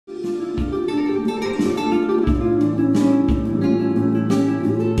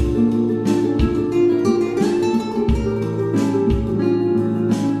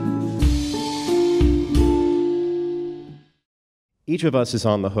Each of us is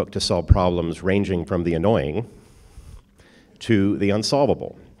on the hook to solve problems ranging from the annoying to the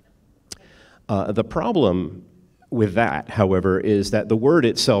unsolvable. The problem with that, however, is that the word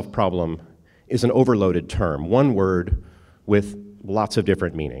itself, problem, is an overloaded term, one word with lots of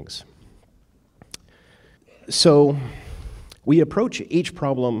different meanings. So we approach each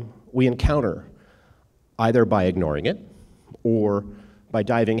problem we encounter either by ignoring it or by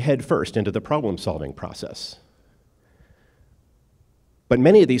diving headfirst into the problem-solving process. But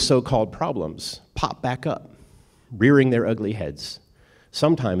many of these so-called problems pop back up, rearing their ugly heads,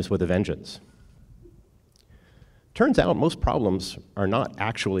 sometimes with a vengeance. Turns out most problems are not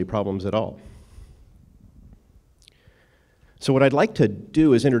actually problems at all. So what I'd like to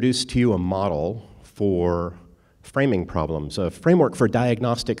do is introduce to you a model for framing problems, a framework for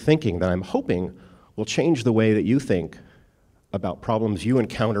diagnostic thinking that I'm hoping will change the way that you think about problems you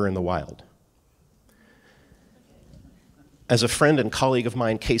encounter in the wild. As a friend and colleague of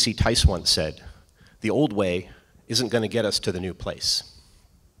mine, Casey Tice, once said, the old way isn't going to get us to the new place.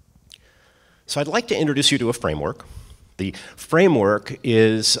 So I'd like to introduce you to a framework. The framework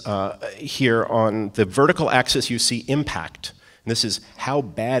is here on the vertical axis you see impact. And this is how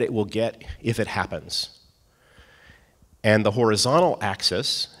bad it will get if it happens. And the horizontal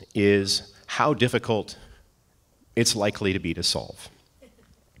axis is how difficult it's likely to be to solve.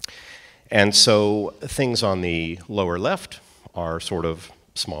 And so things on the lower left are sort of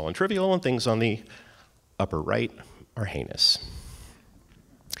small and trivial, and things on the upper right are heinous.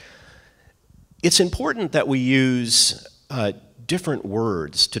 It's important that we use different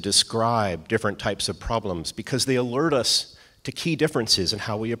words to describe different types of problems because they alert us to key differences in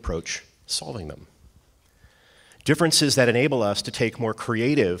how we approach solving them. Differences that enable us to take more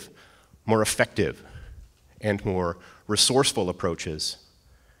creative, more effective, and more resourceful approaches.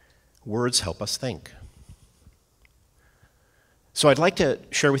 Words help us think. So I'd like to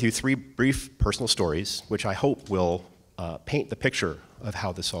share with you 3 brief personal stories, which I hope will paint the picture of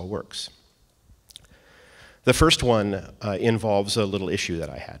how this all works. The first one involves a little issue that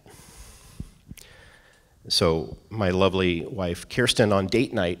I had. So my lovely wife, Kirsten, on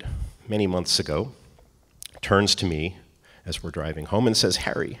date night many months ago, turns to me as we're driving home and says,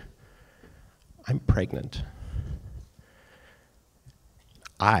 "Harry, I'm pregnant."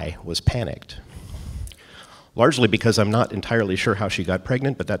 I was panicked, largely because I'm not entirely sure how she got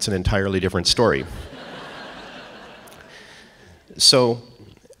pregnant, but that's an entirely different story. So,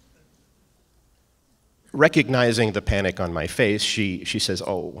 recognizing the panic on my face, she says,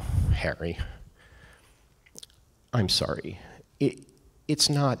 "Oh, Harry, I'm sorry. It's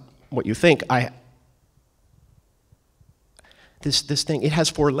not what you think. This thing, it has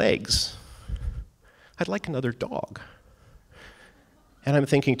 4 legs. I'd like another dog." And I'm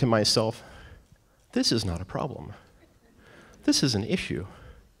thinking to myself, this is not a problem. This is an issue.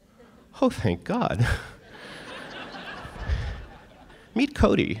 Oh, thank God. Meet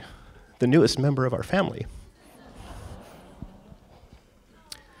Cody, the newest member of our family.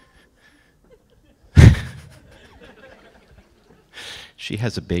 She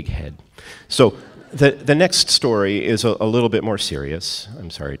has a big head. So the next story is a little bit more serious, I'm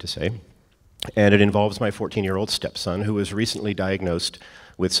sorry to say. And it involves my 14-year-old stepson, who was recently diagnosed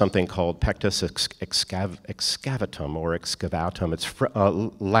with something called pectus excavatum, or excavatum. It's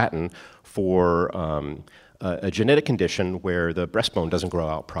Latin for a genetic condition where the breastbone doesn't grow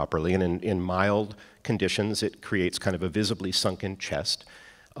out properly, and in mild conditions, it creates kind of a visibly sunken chest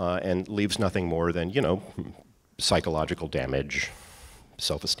and leaves nothing more than, you know, psychological damage,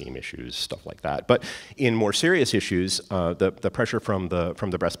 self-esteem issues, stuff like that. But in more serious issues, the pressure from the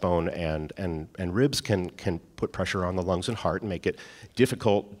breastbone and ribs can put pressure on the lungs and heart and make it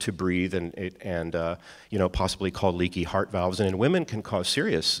difficult to breathe, and you know, possibly called leaky heart valves, and in women can cause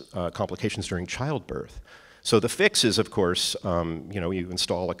serious complications during childbirth. So the fix is, of course, you know, you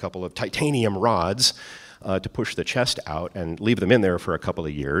install a couple of titanium rods to push the chest out and leave them in there for a couple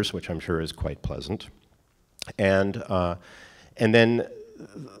of years, which I'm sure is quite pleasant. And then,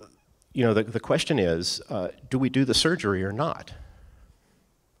 you know, the question is, do we do the surgery or not?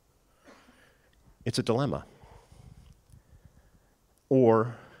 It's a dilemma.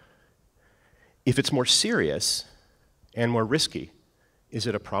 Or, if it's more serious and more risky, is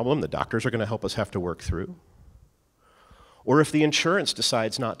it a problem the doctors are going to help us have to work through? Or if the insurance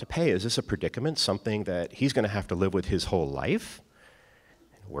decides not to pay, is this a predicament, something that he's going to have to live with his whole life?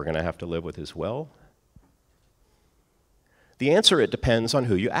 We're going to have to live with as well? The answer, it depends on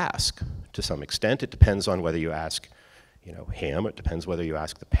who you ask. To some extent, it depends on whether you ask, you know, him. It depends whether you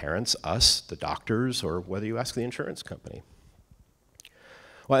ask the parents, us, the doctors, or whether you ask the insurance company.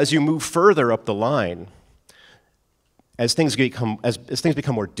 Well, as you move further up the line, as things become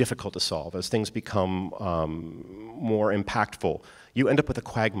more difficult to solve, as things become more impactful, you end up with a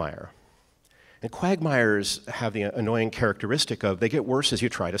quagmire. And quagmires have the annoying characteristic of they get worse as you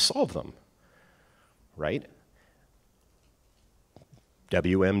try to solve them, right?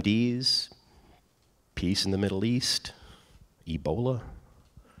 WMDs, peace in the Middle East, Ebola.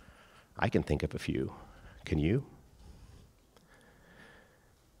 I can think of a few. Can you?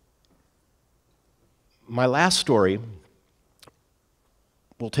 My last story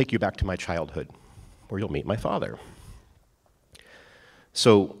will take you back to my childhood, where you'll meet my father.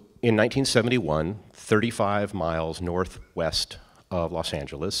 So, in 1971, 35 miles northwest of Los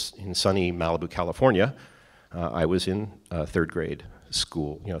Angeles, in sunny Malibu, California, I was in third grade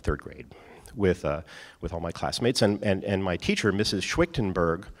school, third grade, with all my classmates, and my teacher, Mrs.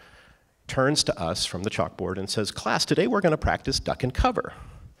 Schwichtenberg, turns to us from the chalkboard and says, "Class, today we're going to practice duck and cover."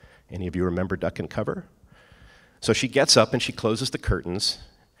 Any of you remember duck and cover? So she gets up and she closes the curtains,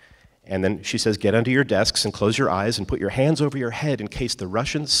 and then she says, "Get under your desks and close your eyes and put your hands over your head in case the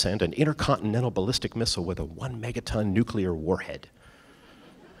Russians send an intercontinental ballistic missile with a 1-megaton nuclear warhead."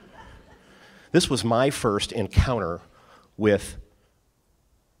 This was my first encounter with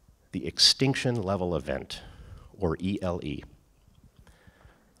the extinction level event, or ELE.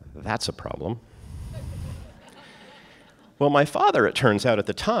 That's a problem. Well, my father, it turns out at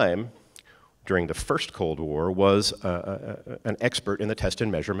the time, during the first Cold War, was an expert in the test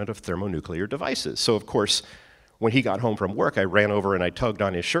and measurement of thermonuclear devices. So, of course, when he got home from work, I ran over and I tugged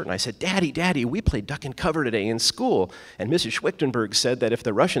on his shirt and I said, "Daddy, Daddy, we played duck and cover today in school. And Mrs. Schwichtenberg said that if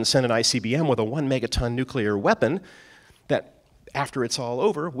the Russians sent an ICBM with a 1-megaton nuclear weapon, that after it's all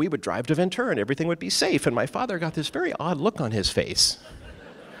over, we would drive to Ventura and everything would be safe." And my father got this very odd look on his face,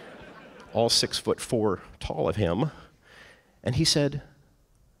 all 6'4" tall of him. And he said,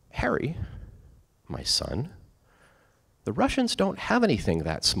 "Harry, my son, the Russians don't have anything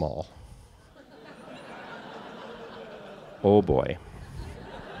that small." Oh boy.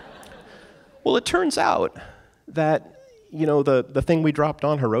 Well, it turns out that, the thing we dropped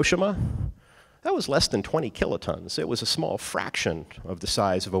on Hiroshima, that was less than 20 kilotons. It was a small fraction of the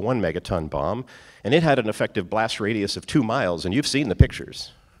size of a 1-megaton bomb, and it had an effective blast radius of 2 miles, and you've seen the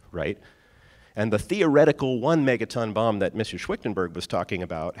pictures, right? And the theoretical 1-megaton bomb that Mrs. Schwichtenberg was talking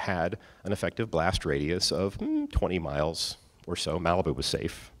about had an effective blast radius of 20 miles or so. Malibu was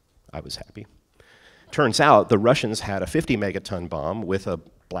safe. I was happy. Turns out the Russians had a 50-megaton bomb with a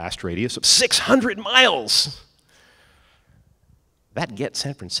blast radius of 600 miles. That gets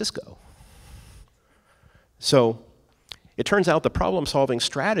San Francisco. So it turns out the problem-solving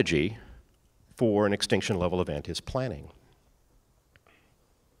strategy for an extinction level event is planning.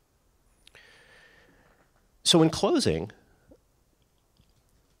 So in closing,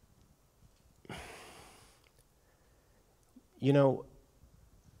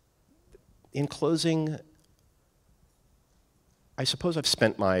 I suppose I've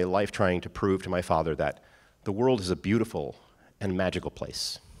spent my life trying to prove to my father that the world is a beautiful and magical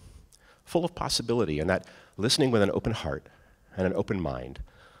place, full of possibility, and that listening with an open heart and an open mind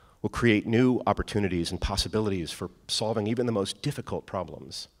will create new opportunities and possibilities for solving even the most difficult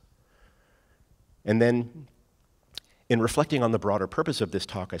problems. And then, in reflecting on the broader purpose of this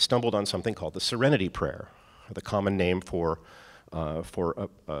talk, I stumbled on something called the Serenity Prayer, the common name for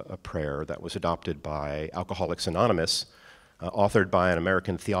a prayer that was adopted by Alcoholics Anonymous, authored by an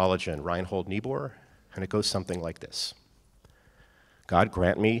American theologian, Reinhold Niebuhr, and it goes something like this. God,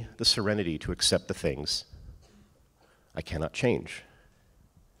 grant me the serenity to accept the things I cannot change,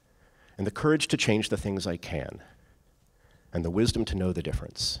 and the courage to change the things I can, and the wisdom to know the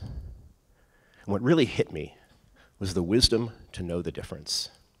difference. And what really hit me was the wisdom to know the difference.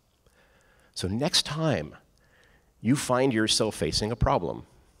 So next time you find yourself facing a problem,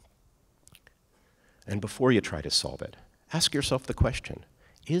 and before you try to solve it, ask yourself the question,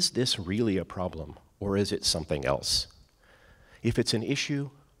 is this really a problem, or is it something else? If it's an issue,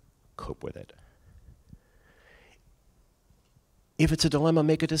 cope with it. If it's a dilemma,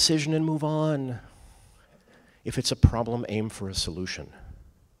 make a decision and move on. If it's a problem, aim for a solution.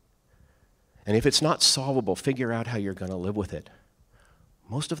 And if it's not solvable, figure out how you're going to live with it.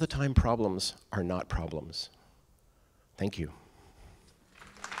 Most of the time, problems are not problems. Thank you.